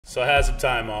So I had some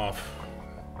time off.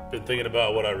 Been thinking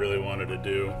about what I really wanted to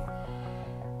do.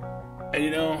 And you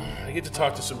know, I get to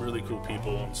talk to some really cool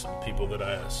people and some people that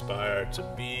I aspire to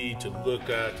be, to look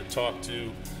at, to talk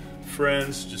to,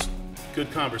 friends, just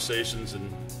good conversations. And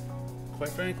quite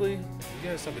frankly, you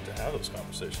guys don't get to have those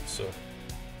conversations. So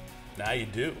now you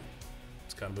do.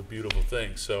 It's kind of a beautiful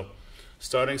thing. So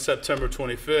starting September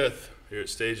 25th here at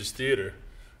Stages Theater,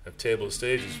 at Table of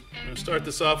Stages, I'm going to start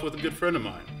this off with a good friend of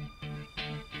mine.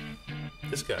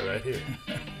 This guy right here,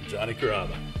 Johnny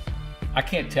Carrabba. I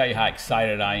can't tell you how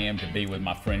excited I am to be with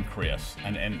my friend Chris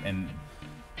and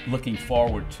looking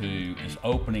forward to is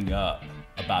opening up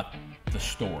about the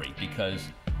story, because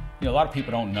you know a lot of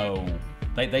people don't know,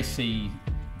 they see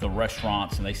the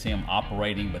restaurants and they see them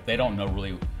operating, but they don't know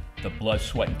really the blood,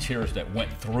 sweat, and tears that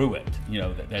went through it, you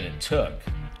know, that it took.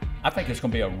 I think it's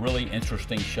going to be a really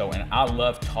interesting show, and I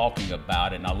love talking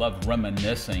about it, and I love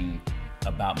reminiscing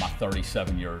about my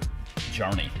 37-year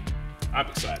journey. I'm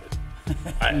excited.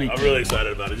 I'm really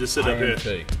excited about it. Just sitting up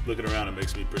here looking around, it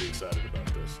makes me pretty excited about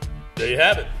this. There you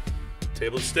have it.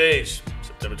 Table of Stage,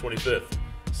 September 25th.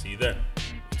 See you then.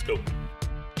 Let's go.